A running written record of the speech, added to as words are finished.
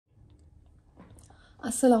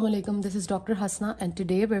Assalamu alaikum, this is Dr. Hasna and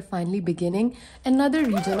today we're finally beginning another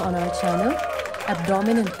region on our channel,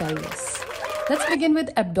 abdomen and pelvis. Let's begin with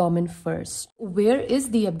abdomen first. Where is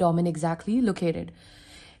the abdomen exactly located?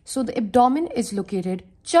 So the abdomen is located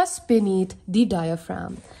just beneath the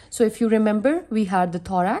diaphragm. So if you remember, we had the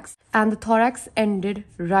thorax and the thorax ended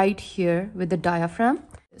right here with the diaphragm.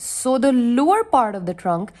 So the lower part of the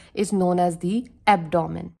trunk is known as the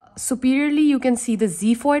abdomen. Superiorly, you can see the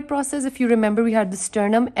xiphoid process. If you remember, we had the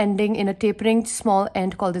sternum ending in a tapering small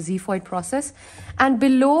end called the xiphoid process. And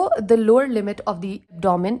below the lower limit of the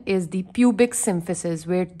abdomen is the pubic symphysis,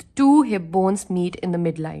 where the two hip bones meet in the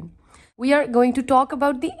midline. We are going to talk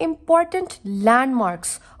about the important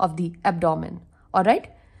landmarks of the abdomen. All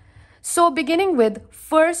right. So beginning with,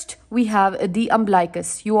 first we have the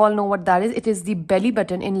umbilicus. You all know what that is. It is the belly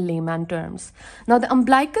button in layman terms. Now the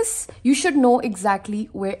umbilicus, you should know exactly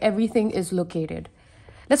where everything is located.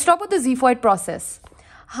 Let's talk about the xiphoid process.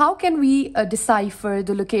 How can we decipher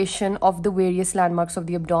the location of the various landmarks of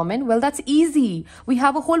the abdomen? Well, that's easy. We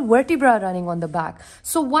have a whole vertebra running on the back.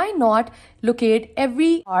 So why not locate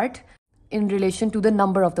every part in relation to the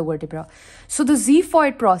number of the vertebra? So the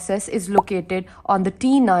xiphoid process is located on the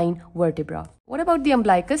T9 vertebra. What about the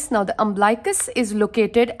umbilicus? Now the umbilicus is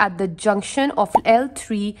located at the junction of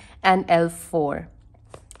L3 and L4.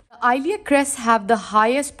 The iliac crests have the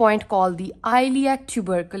highest point called the iliac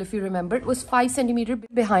tubercle. If you remember, it was 5 centimeters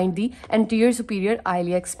behind the anterior superior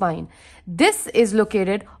iliac spine. This is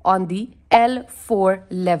located on the L4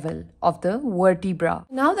 level of the vertebra.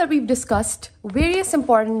 Now that we've discussed various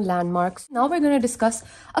important landmarks, now we're going to discuss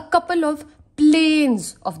a couple of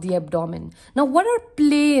planes of the abdomen. Now, what are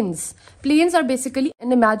planes? Planes are basically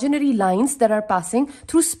an imaginary lines that are passing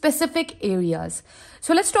through specific areas.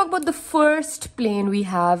 So let's talk about the first plane we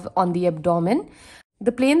have on the abdomen.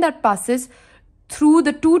 The plane that passes through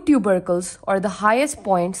the two tubercles or the highest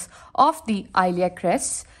points of the iliac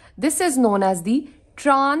crests. This is known as the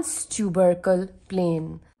transtubercle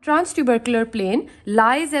plane. Transtubercular plane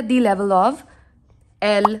lies at the level of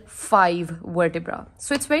L5 vertebra.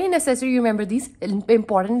 So it's very necessary you remember these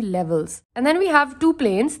important levels. And then we have two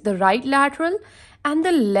planes, the right lateral and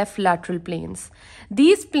the left lateral planes.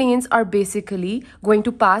 These planes are basically going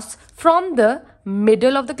to pass from the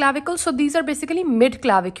middle of the clavicle. So these are basically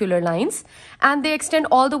mid-clavicular lines and they extend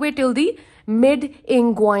all the way till the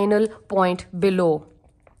mid-inguinal point below.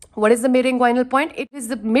 What is the mid-inguinal point? It is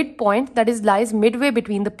the midpoint that lies midway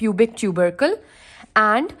between the pubic tubercle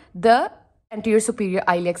and the anterior superior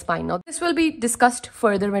iliac spine. Now, this will be discussed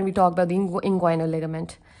further when we talk about the inguinal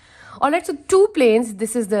ligament. All right, so two planes.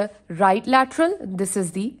 This is the right lateral. This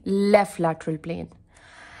is the left lateral plane.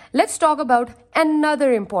 Let's talk about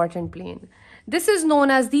another important plane. This is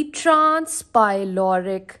known as the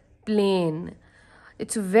transpyloric plane.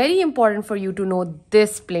 It's very important for you to know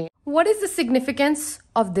this plane. What is the significance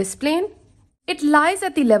of this plane? It lies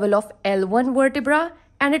at the level of L1 vertebra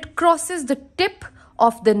and it crosses the tip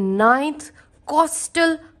of the 9th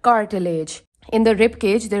costal cartilage. In the rib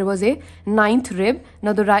cage, there was a 9th rib.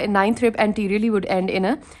 Now the 9th rib anteriorly would end in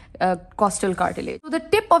a costal cartilage. So the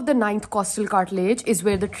tip of the 9th costal cartilage is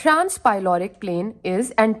where the transpyloric plane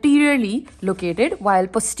is anteriorly located, while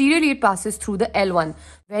posteriorly it passes through the L1.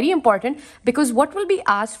 Very important, because what will be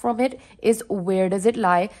asked from it is where does it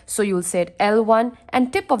lie? So you'll say it L1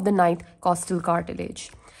 and tip of the 9th costal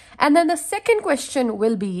cartilage. And then the second question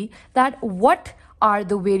will be that what are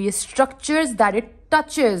the various structures that it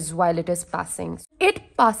touches while it is passing?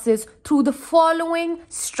 It passes through the following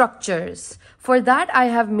structures. For that, I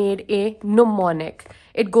have made a mnemonic.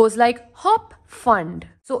 It goes like hop, fund.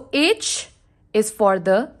 So H is for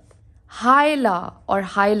the hyla or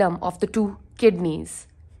hilum of the two kidneys,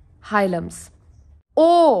 hilums.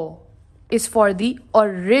 O is for the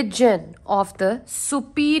origin of the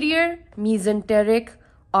superior mesenteric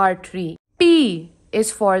artery. P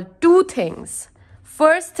is for two things.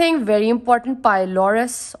 First thing, very important,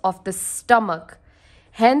 pylorus of the stomach.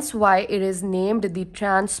 Hence why it is named the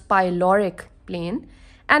transpyloric plane.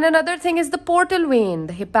 And another thing is the portal vein,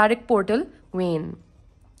 the hepatic portal vein.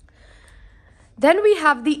 Then we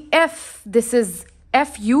have the F. This is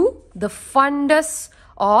FU, the fundus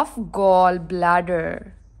of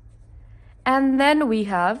gallbladder. And then we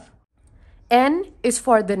have N is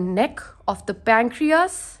for the neck of the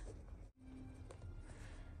pancreas.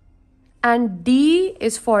 And D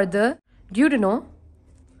is for the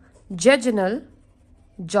duodenojejunal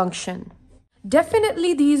junction.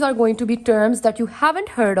 Definitely these are going to be terms that you haven't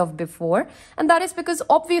heard of before, and that is because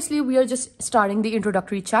obviously we are just starting the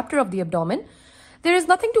introductory chapter of the abdomen. There is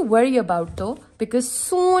nothing to worry about though, because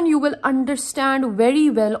soon you will understand very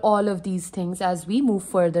well all of these things as we move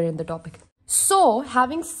further in the topic. So,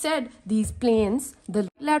 having said these planes, the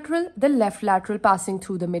left lateral passing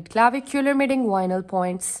through the mid-clavicular, mid-inguinal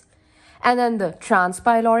points, and then the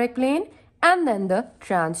transpyloric plane, and then the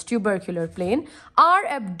transtubercular plane, our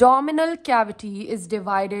abdominal cavity is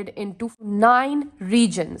divided into 9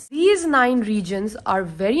 regions. These 9 regions are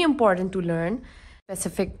very important to learn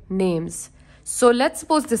specific names. So let's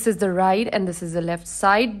suppose this is the right and this is the left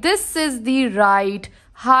side. This is the right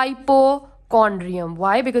hypochondrium.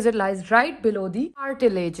 Why? Because it lies right below the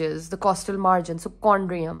cartilages, the costal margin, so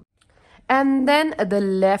chondrium. And then the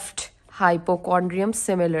left hypochondrium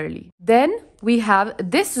similarly. Then we have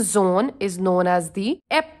this zone is known as the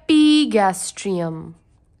epigastrium.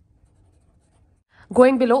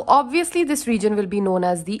 Going below, obviously this region will be known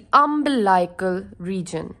as the umbilical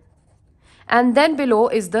region. And then below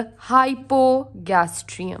is the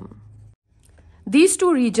hypogastrium. These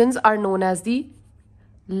 2 regions are known as the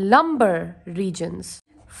lumbar regions.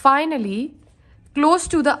 Finally, close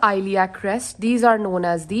to the iliac crest, these are known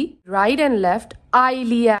as the right and left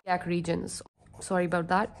iliac regions. Sorry about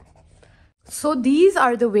that. So these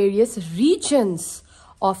are the various regions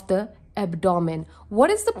of the abdomen. What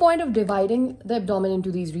is the point of dividing the abdomen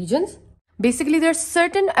into these regions? Basically, there are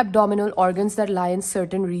certain abdominal organs that lie in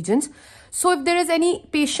certain regions. So if there is any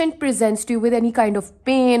patient presents to you with any kind of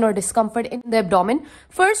pain or discomfort in the abdomen,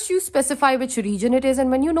 first you specify which region it is, and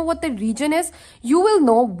when you know what the region is, you will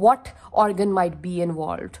know what organ might be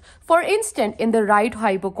involved. For instance, in the right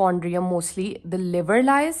hypochondrium, mostly the liver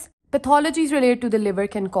lies. Pathologies related to the liver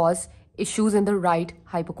can cause issues in the right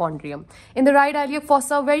hypochondrium. In the right iliac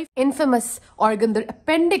fossa, a very infamous organ, the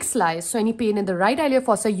appendix lies. So any pain in the right iliac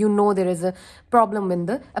fossa, you know there is a problem in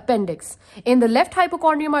the appendix. In the left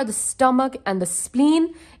hypochondrium are the stomach and the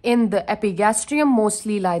spleen. In the epigastrium,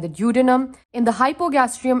 mostly lie the duodenum. In the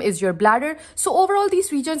hypogastrium is your bladder. So overall,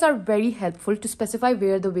 these regions are very helpful to specify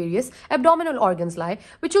where the various abdominal organs lie,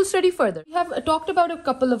 which we'll study further. We have talked about a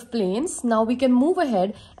couple of planes. Now we can move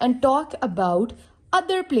ahead and talk about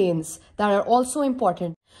other planes that are also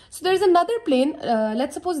important. So there's another plane.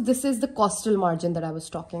 Let's suppose this is the costal margin that I was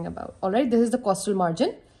talking about. All right, this is the costal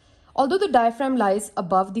margin. Although the diaphragm lies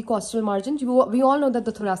above the costal margin, we all know that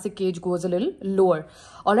the thoracic cage goes a little lower.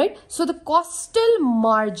 All right, so the costal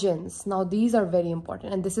margins, now these are very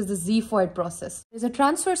important, and this is the xiphoid process. There's a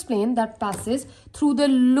transverse plane that passes through the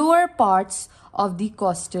lower parts of the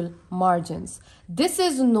costal margins. This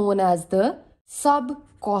is known as the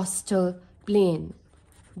subcostal plane.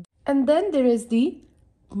 And then there is the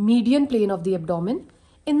median plane of the abdomen.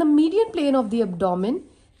 In the median plane of the abdomen,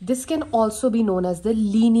 this can also be known as the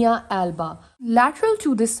linea alba. Lateral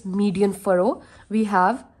to this median furrow, we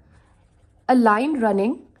have a line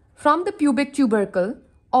running from the pubic tubercle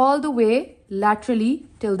all the way laterally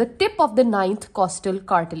till the tip of the 9th costal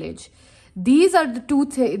cartilage. These are the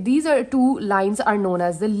two lines are known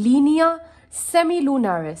as the linea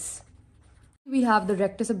semilunaris. We have the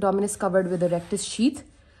rectus abdominis covered with the rectus sheath.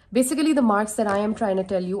 Basically, the marks that I am trying to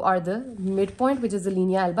tell you are the midpoint, which is the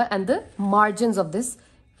linea alba, and the margins of this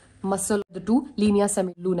muscle, the two linea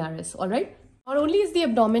semilunaris. All right. Not only is the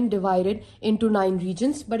abdomen divided into 9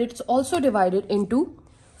 regions, but it's also divided into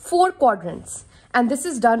 4 quadrants. And this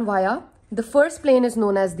is done via the first plane is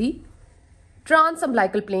known as the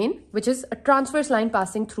transumbilical plane, which is a transverse line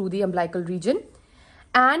passing through the umbilical region,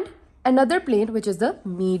 and another plane, which is the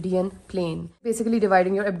median plane. Basically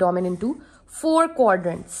dividing your abdomen into 4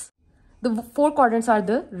 quadrants. The 4 quadrants are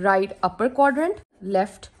the right upper quadrant,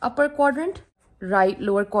 left upper quadrant, right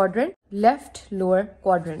lower quadrant, left lower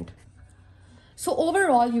quadrant. So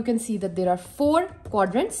overall, you can see that there are 4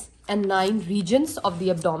 quadrants and 9 regions of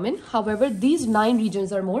the abdomen. However, these 9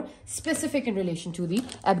 regions are more specific in relation to the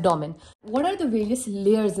abdomen. What are the various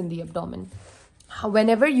layers in the abdomen?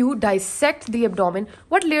 Whenever you dissect the abdomen,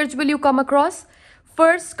 what layers will you come across?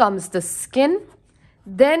 First comes the skin,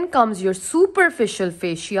 then comes your superficial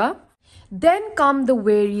fascia, then come the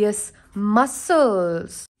various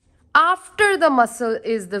muscles. After the muscle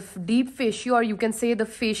is the deep fascia, or you can say the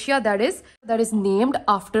fascia that is named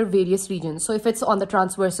after various regions. So if it's on the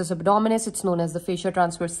transversus abdominis, it's known as the fascia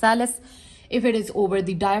transversalis. If it is over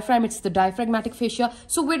the diaphragm, it's the diaphragmatic fascia.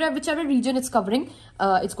 So whichever region it's covering,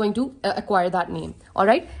 it's going to acquire that name. All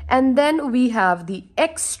right. And then we have the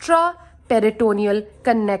extraperitoneal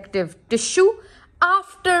connective tissue,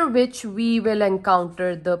 after which we will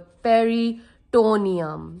encounter the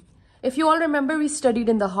peritoneum. If you all remember, we studied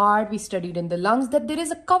in the heart, we studied in the lungs, that there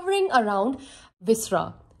is a covering around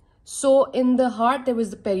viscera. So in the heart, there was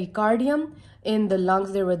the pericardium. In the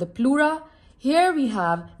lungs, there were the pleura. Here we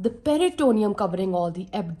have the peritoneum covering all the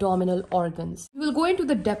abdominal organs. We will go into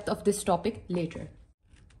the depth of this topic later.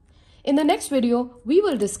 In the next video, we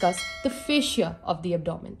will discuss the fascia of the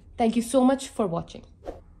abdomen. Thank you so much for watching.